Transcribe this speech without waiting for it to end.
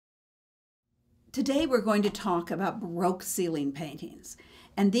Today we're going to talk about Baroque ceiling paintings,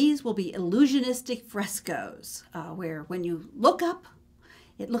 and these will be illusionistic frescoes where when you look up,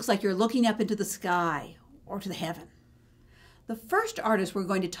 it looks like you're looking up into the sky or to the heaven. The first artist we're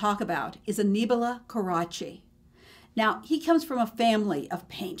going to talk about is Annibale Carracci. Now, he comes from a family of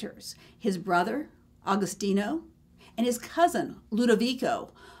painters. His brother, Agostino, and his cousin,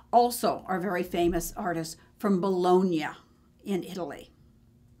 Ludovico, also are very famous artists from Bologna in Italy.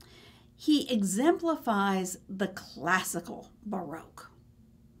 He exemplifies the classical Baroque.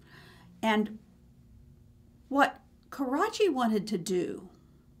 And what Carracci wanted to do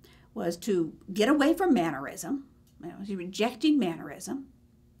was to get away from mannerism. He's rejecting mannerism,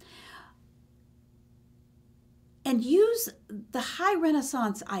 and use the high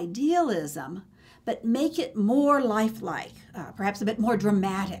Renaissance idealism, but make it more lifelike, perhaps a bit more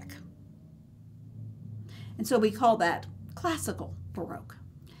dramatic. And so we call that classical Baroque.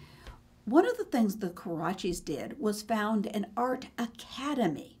 One of the things the Carraccis did was found an art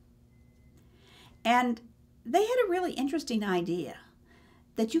academy. And they had a really interesting idea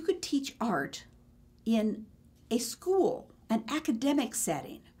that you could teach art in a school, an academic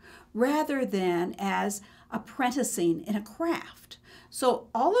setting, rather than as apprenticing in a craft. So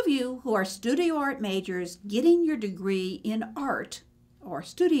all of you who are studio art majors getting your degree in art or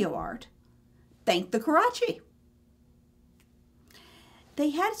studio art, thank the Carracci.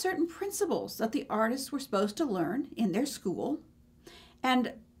 They had certain principles that the artists were supposed to learn in their school,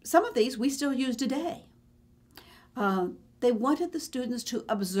 and some of these we still use today. They wanted the students to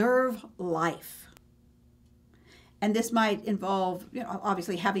observe life. And this might involve,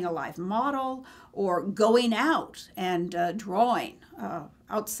 obviously having a live model or going out and drawing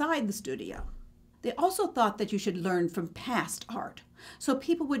outside the studio. They also thought that you should learn from past art. So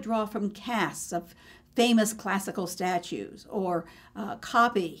people would draw from casts of famous classical statues or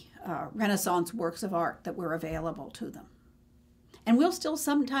copy Renaissance works of art that were available to them. And we'll still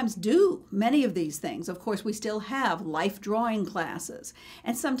sometimes do many of these things. Of course, we still have life drawing classes.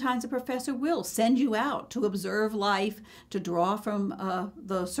 And sometimes a professor will send you out to observe life, to draw from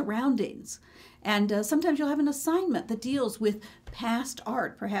the surroundings. And sometimes you'll have an assignment that deals with past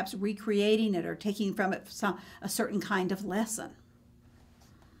art, perhaps recreating it or taking from it a certain kind of lesson.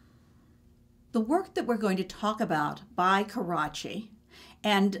 The work that we're going to talk about by Carracci,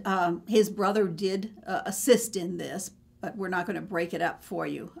 and his brother did assist in this, but we're not going to break it up for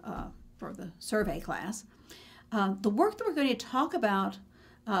you for the survey class. The work that we're going to talk about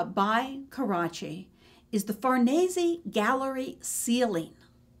by Carracci is the Farnese Gallery ceiling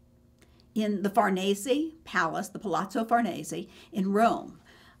in the Farnese Palace, the Palazzo Farnese in Rome.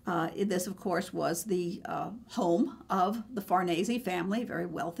 This, of course, was the home of the Farnese family, a very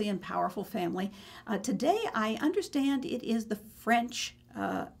wealthy and powerful family. Today, I understand it is the French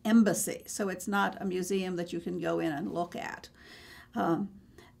embassy, so it's not a museum that you can go in and look at. A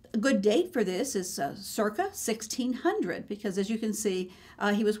good date for this is circa 1600, because as you can see,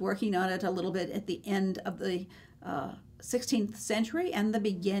 he was working on it a little bit at the end of the 16th century and the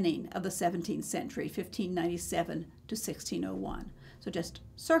beginning of the 17th century, 1597 to 1601. So just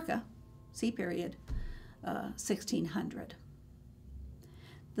circa, C period, 1600.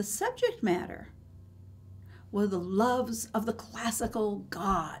 The subject matter were the loves of the classical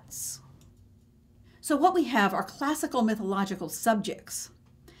gods. So what we have are classical mythological subjects,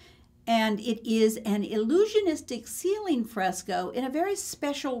 and it is an illusionistic ceiling fresco in a very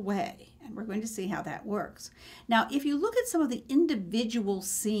special way, and we're going to see how that works. Now, if you look at some of the individual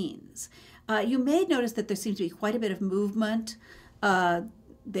scenes, you may notice that there seems to be quite a bit of movement.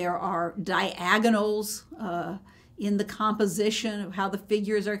 There are diagonals in the composition of how the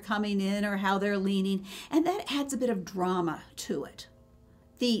figures are coming in or how they're leaning, and that adds a bit of drama to it.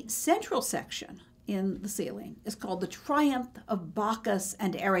 The central section in the ceiling is called the Triumph of Bacchus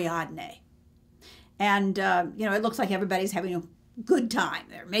and Ariadne. And, it looks like everybody's having a good time.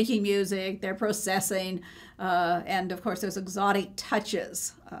 They're making music, they're processing, and of course there's exotic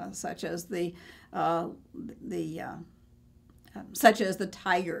touches, such as the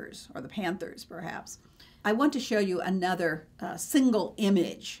tigers or the panthers, perhaps. I want to show you another single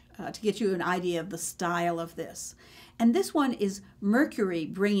image to get you an idea of the style of this. And this one is Mercury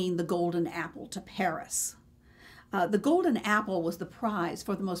bringing the golden apple to Paris. The golden apple was the prize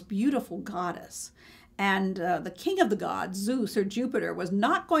for the most beautiful goddess. And the king of the gods, Zeus or Jupiter, was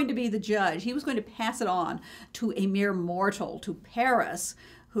not going to be the judge. He was going to pass it on to a mere mortal, to Paris,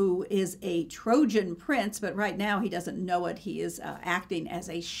 who is a Trojan prince, but right now he doesn't know it. He is acting as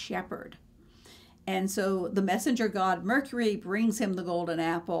a shepherd. And so the messenger god Mercury brings him the golden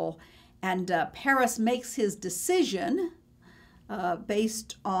apple, and Paris makes his decision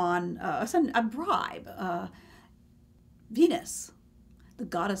based on a bribe. Venus, the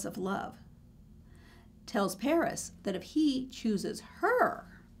goddess of love, tells Paris that if he chooses her,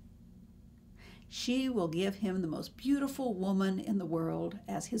 she will give him the most beautiful woman in the world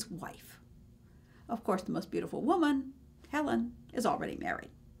as his wife. Of course, the most beautiful woman, Helen, is already married.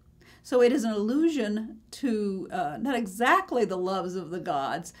 So it is an allusion to not exactly the loves of the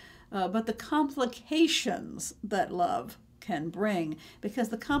gods, but the complications that love can bring, because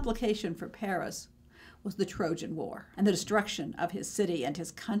the complication for Paris was the Trojan War and the destruction of his city and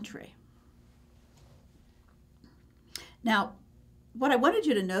his country. Now, what I wanted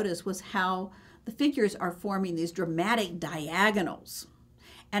you to notice was how the figures are forming these dramatic diagonals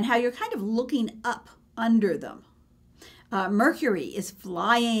and how you're kind of looking up under them. Mercury is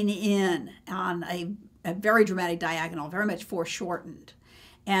flying in on a very dramatic diagonal, very much foreshortened.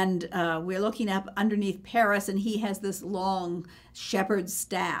 And we're looking up underneath Paris, and he has this long shepherd's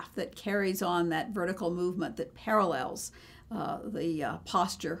staff that carries on that vertical movement that parallels the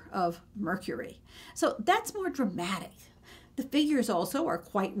posture of Mercury. So that's more dramatic. The figures also are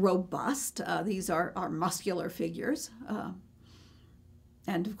quite robust. These are muscular figures.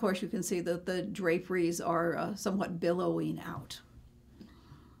 And of course, you can see that the draperies are somewhat billowing out,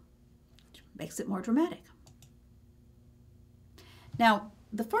 which makes it more dramatic. Now,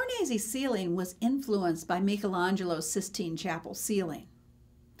 the Farnese ceiling was influenced by Michelangelo's Sistine Chapel ceiling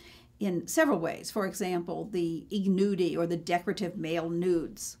in several ways. For example, the ignudi, or the decorative male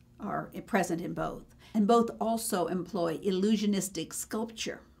nudes, are present in both. And both also employ illusionistic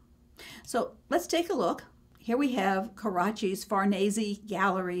sculpture. So let's take a look. Here we have Carracci's Farnese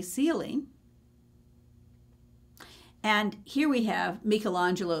Gallery ceiling. And here we have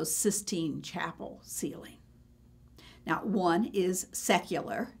Michelangelo's Sistine Chapel ceiling. Now, one is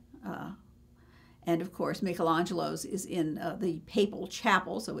secular, and of course Michelangelo's is in the papal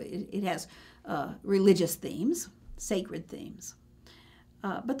chapel, so it has religious themes, sacred themes.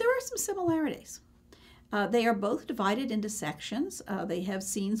 But there are some similarities. They are both divided into sections. They have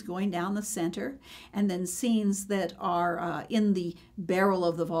scenes going down the center, and then scenes that are in the barrel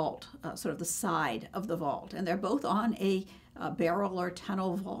of the vault, sort of the side of the vault. And they're both on a barrel or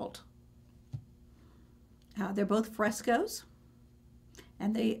tunnel vault. They're both frescoes,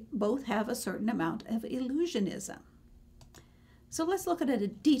 and they both have a certain amount of illusionism. So let's look at a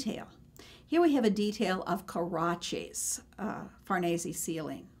detail. Here we have a detail of Carracci's Farnese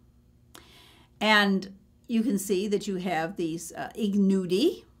ceiling. And you can see that you have these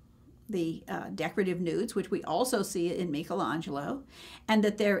ignudi, the decorative nudes, which we also see in Michelangelo, and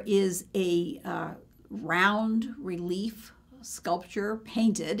that there is a round relief sculpture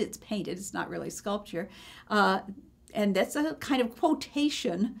painted. It's painted, it's not really sculpture. And that's a kind of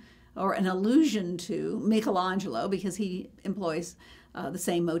quotation or an allusion to Michelangelo, because he employs the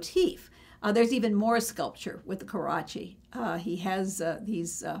same motif. There's even more sculpture with the Carracci. He has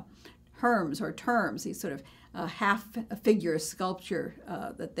these herms or terms, these sort of half-figure sculpture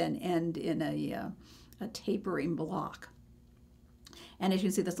that then end in a tapering block. And as you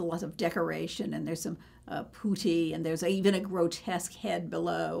can see, there's a lot of decoration, and there's some putti, and there's even a grotesque head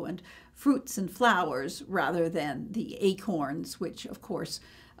below, and fruits and flowers rather than the acorns, which, of course,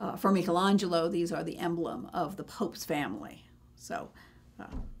 for Michelangelo, these are the emblem of the Pope's family. So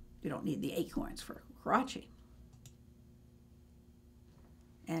you don't need the acorns for Carracci.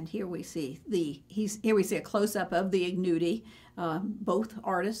 And here we see a close-up of the ignudi. Both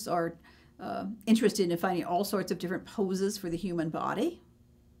artists are interested in finding all sorts of different poses for the human body.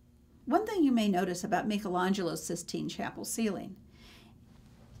 One thing you may notice about Michelangelo's Sistine Chapel ceiling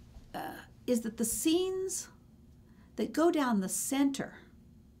is that the scenes that go down the center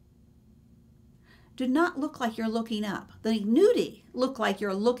do not look like you're looking up. The ignudi look like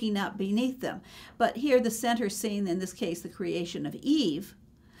you're looking up beneath them. But here the center scene, in this case the creation of Eve,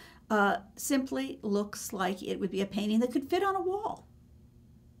 simply looks like it would be a painting that could fit on a wall.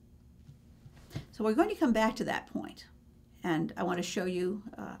 So we're going to come back to that point. And I want to show you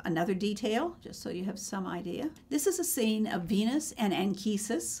another detail, just so you have some idea. This is a scene of Venus and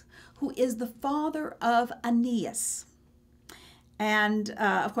Anchises, who is the father of Aeneas. And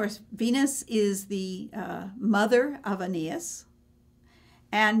of course, Venus is the mother of Aeneas.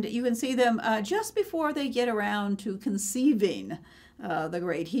 And you can see them just before they get around to conceiving the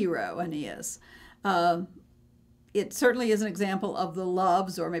great hero, Aeneas. It certainly is an example of the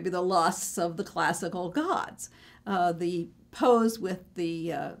loves, or maybe the lusts, of the classical gods. The pose with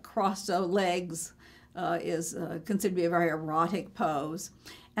the crossed legs is considered to be a very erotic pose.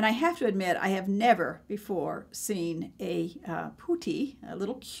 And I have to admit, I have never before seen a putti, a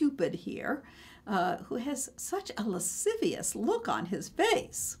little cupid here. who has such a lascivious look on his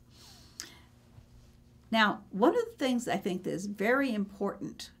face. Now, one of the things I think that is very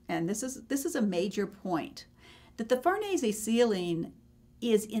important, and this is a major point, that the Farnese ceiling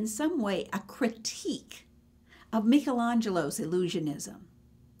is in some way a critique of Michelangelo's illusionism.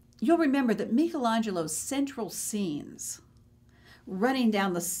 You'll remember that Michelangelo's central scenes, running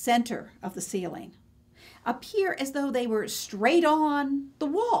down the center of the ceiling, appear as though they were straight on the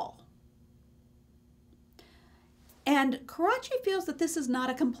wall. And Carracci feels that this is not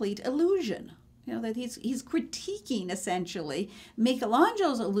a complete illusion. You know, that he's critiquing essentially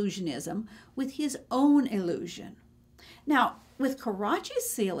Michelangelo's illusionism with his own illusion. Now, with Carracci's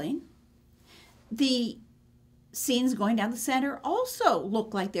ceiling, the scenes going down the center also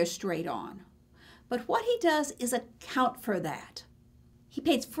look like they're straight on. But what he does is account for that. He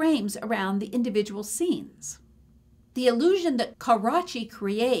paints frames around the individual scenes. The illusion that Carracci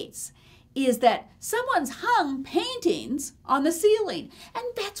creates is that someone's hung paintings on the ceiling, and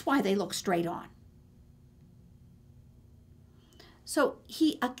that's why they look straight on. So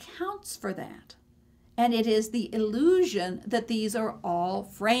he accounts for that. And it is the illusion that these are all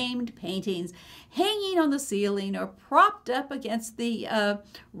framed paintings hanging on the ceiling or propped up against the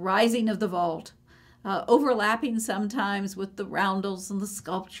rising of the vault, overlapping sometimes with the roundels and the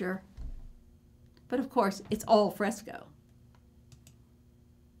sculpture. But of course, it's all fresco.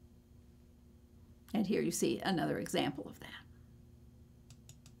 And here you see another example of that.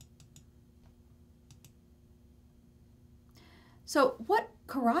 So what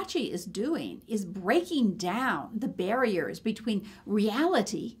Carracci is doing is breaking down the barriers between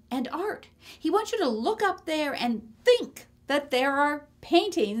reality and art. He wants you to look up there and think that there are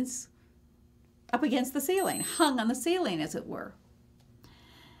paintings up against the ceiling, hung on the ceiling, as it were.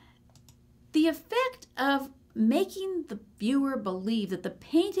 The effect of making the viewer believe that the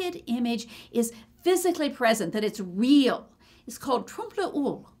painted image is physically present, that it's real, is called trompe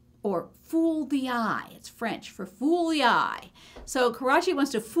l'oeil, or fool the eye. It's French for fool the eye. So Carracci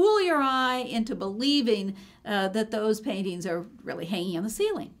wants to fool your eye into believing that those paintings are really hanging on the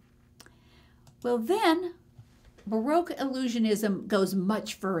ceiling. Well, then Baroque illusionism goes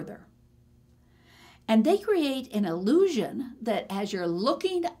much further. And they create an illusion that as you're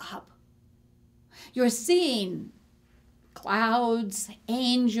looking up, you're seeing clouds,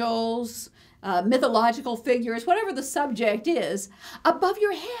 angels, mythological figures, whatever the subject is, above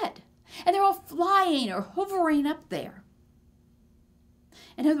your head. And they're all flying or hovering up there.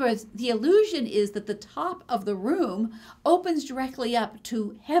 In other words, the illusion is that the top of the room opens directly up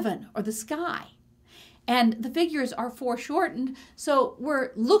to heaven or the sky. And the figures are foreshortened, so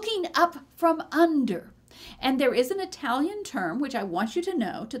we're looking up from under. And there is an Italian term, which I want you to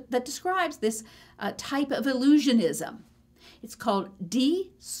know, that describes this type of illusionism. It's called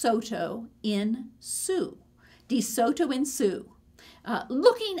di sotto in su. Di sotto in su.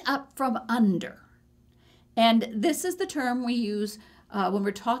 Looking up from under. And this is the term we use when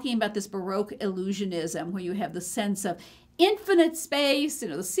we're talking about this Baroque illusionism, where you have the sense of infinite space, you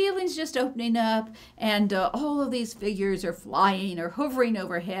know, the ceiling's just opening up, and all of these figures are flying or hovering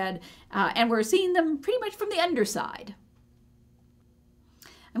overhead, and we're seeing them pretty much from the underside.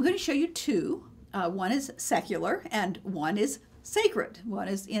 I'm going to show you two. One is secular and one is sacred. One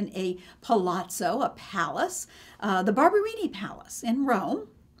is in a palazzo, a palace, the Barberini Palace in Rome,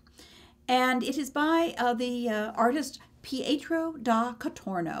 and it is by the artist Pietro da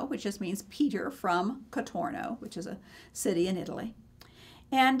Catorno, which just means Peter from Catorno, which is a city in Italy.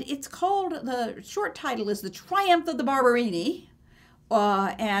 And it's called, the short title is The Triumph of the Barberini,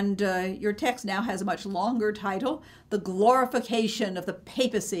 and your text now has a much longer title, The Glorification of the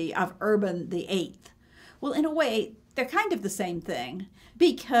Papacy of Urban VIII. Well, in a way, they're kind of the same thing,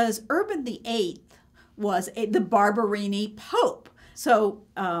 because Urban VIII was the Barberini Pope. So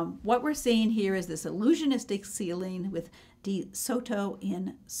what we're seeing here is this illusionistic ceiling with di sotto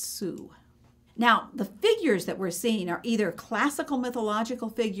in su. Now, the figures that we're seeing are either classical mythological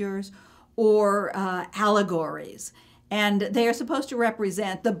figures or allegories. And they are supposed to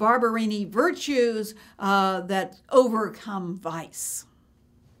represent the Barberini virtues that overcome vice.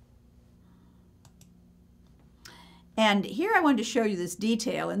 And here I wanted to show you this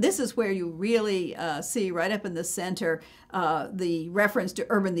detail, and this is where you really see right up in the center the reference to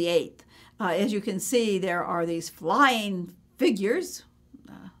Urban VIII. As you can see, there are these flying figures,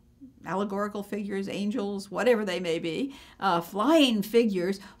 allegorical figures, angels, whatever they may be, flying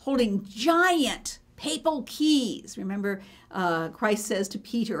figures holding giant papal keys. Remember, Christ says to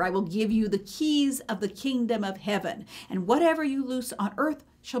Peter, I will give you the keys of the kingdom of heaven, and whatever you loose on earth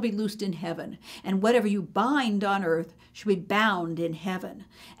shall be loosed in heaven, and whatever you bind on earth shall be bound in heaven.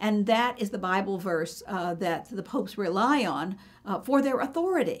 And that is the Bible verse that the popes rely on for their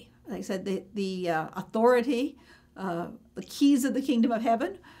authority. Like I said, the authority, the keys of the kingdom of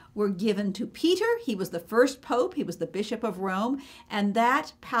heaven were given to Peter. He was the first pope. He was the Bishop of Rome. And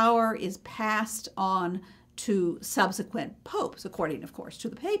that power is passed on to subsequent popes, according, of course, to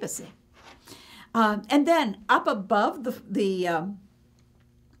the papacy. And then up above the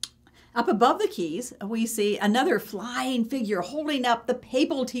keys, we see another flying figure holding up the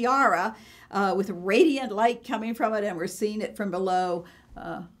papal tiara with radiant light coming from it, and we're seeing it from below.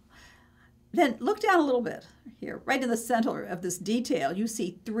 Then look down a little bit here. Right in the center of this detail, you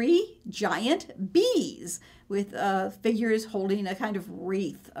see 3 giant bees with figures holding a kind of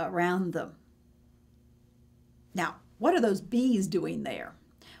wreath around them. Now, what are those bees doing there?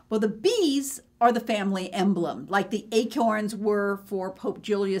 Well, the bees are the family emblem, like the acorns were for Pope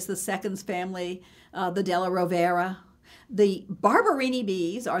Julius II's family, the Della Rovere. The Barberini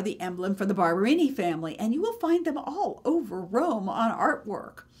bees are the emblem for the Barberini family, and you will find them all over Rome on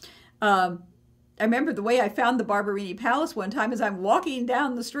artwork. I remember the way I found the Barberini Palace one time is I'm walking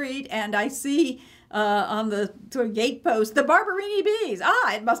down the street and I see on the sort of gate post the Barberini bees.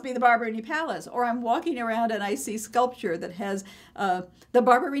 It must be the Barberini Palace. Or I'm walking around and I see sculpture that has the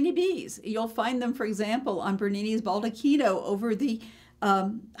Barberini bees. You'll find them, for example, on Bernini's baldacchino over the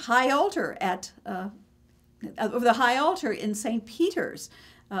high altar in St. Peter's.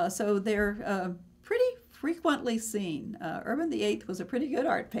 So they're pretty frequently seen. Urban VIII was a pretty good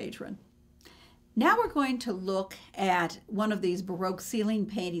art patron. Now we're going to look at one of these Baroque ceiling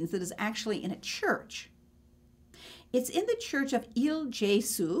paintings that is actually in a church. It's in the church of Il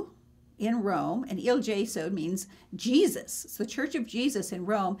Gesù in Rome, and Il Gesù means Jesus. It's the Church of Jesus in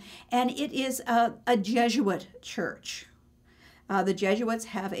Rome, and it is a Jesuit church. The Jesuits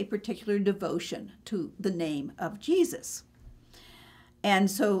have a particular devotion to the name of Jesus. And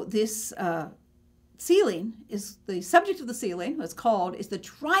so this ceiling is the subject of the ceiling, what's called, is the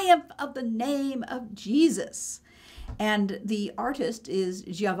triumph of the name of Jesus. And the artist is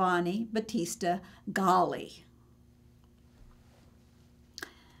Giovanni Battista Galli.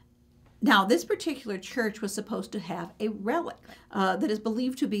 Now, this particular church was supposed to have a relic that is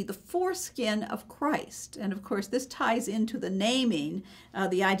believed to be the foreskin of Christ. And of course, this ties into the naming,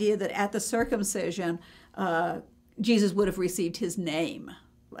 the idea that at the circumcision, Jesus would have received his name.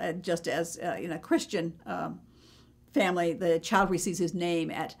 Just as in a Christian family, the child receives his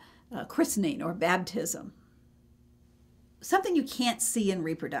name at christening or baptism. Something you can't see in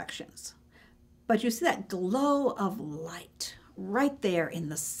reproductions, but you see that glow of light right there in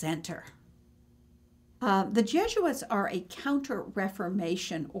the center. The Jesuits are a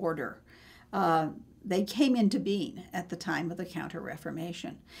Counter-Reformation order. They came into being at the time of the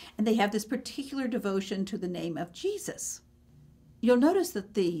Counter-Reformation, and they have this particular devotion to the name of Jesus. You'll notice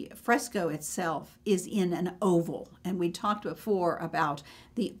that the fresco itself is in an oval, and we talked before about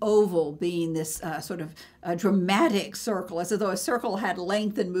the oval being this sort of dramatic circle, as though a circle had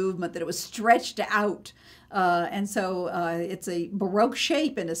length and movement, that it was stretched out. And so it's a Baroque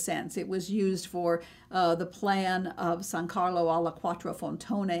shape in a sense. It was used for the plan of San Carlo alla Quattro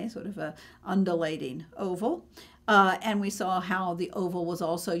Fontone, sort of a undulating oval. And we saw how the oval was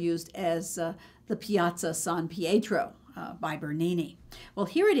also used as the Piazza San Pietro by Bernini. Well,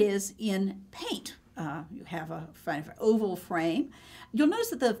 here it is in paint. You have a kind of oval frame. You'll notice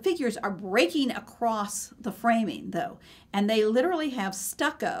that the figures are breaking across the framing, though, and they literally have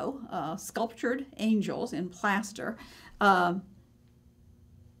stucco, sculptured angels in plaster,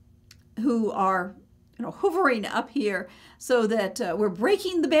 who are hovering up here so that we're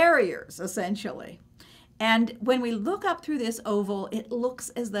breaking the barriers, essentially. And when we look up through this oval, it looks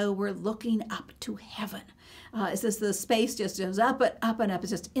as though we're looking up to heaven. It's just the space just goes up and up and up. It's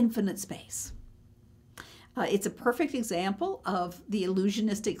just infinite space. It's a perfect example of the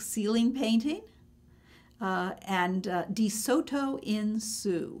illusionistic ceiling painting and De Soto in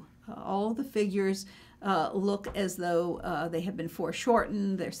Su. All the figures look as though they have been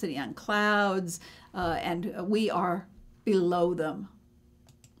foreshortened. They're sitting on clouds, and we are below them.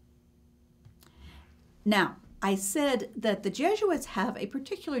 Now, I said that the Jesuits have a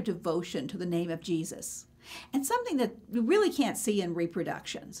particular devotion to the name of Jesus. And something that you really can't see in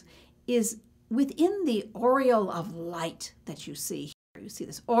reproductions is within the aureole of light that you see here. You see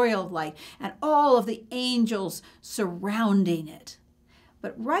this aureole of light and all of the angels surrounding it.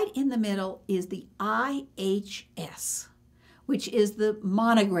 But right in the middle is the IHS, which is the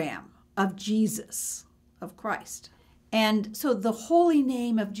monogram of Jesus, of Christ. And so the holy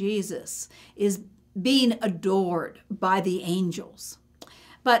name of Jesus is being adored by the angels.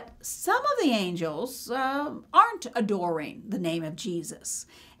 But some of the angels aren't adoring the name of Jesus.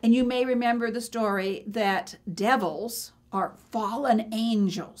 And you may remember the story that devils are fallen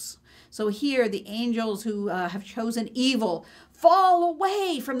angels. So here the angels who have chosen evil fall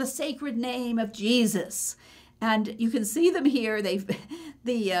away from the sacred name of Jesus. And you can see them here.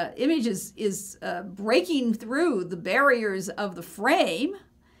 The image is breaking through the barriers of the frame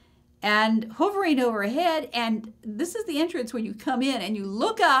and hovering overhead. And this is the entrance when you come in and you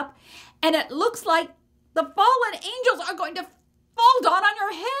look up, and it looks like the fallen angels are going to fall down on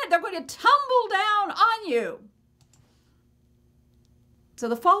your head. They're going to tumble down on you. So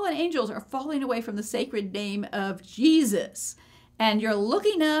the fallen angels are falling away from the sacred name of Jesus. And you're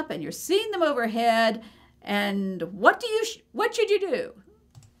looking up and you're seeing them overhead. And what should you do?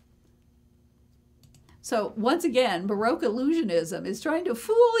 So once again, Baroque illusionism is trying to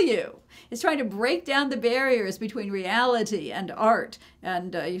fool you. It's trying to break down the barriers between reality and art.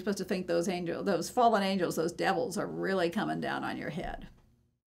 And you're supposed to think those fallen angels, those devils, are really coming down on your head.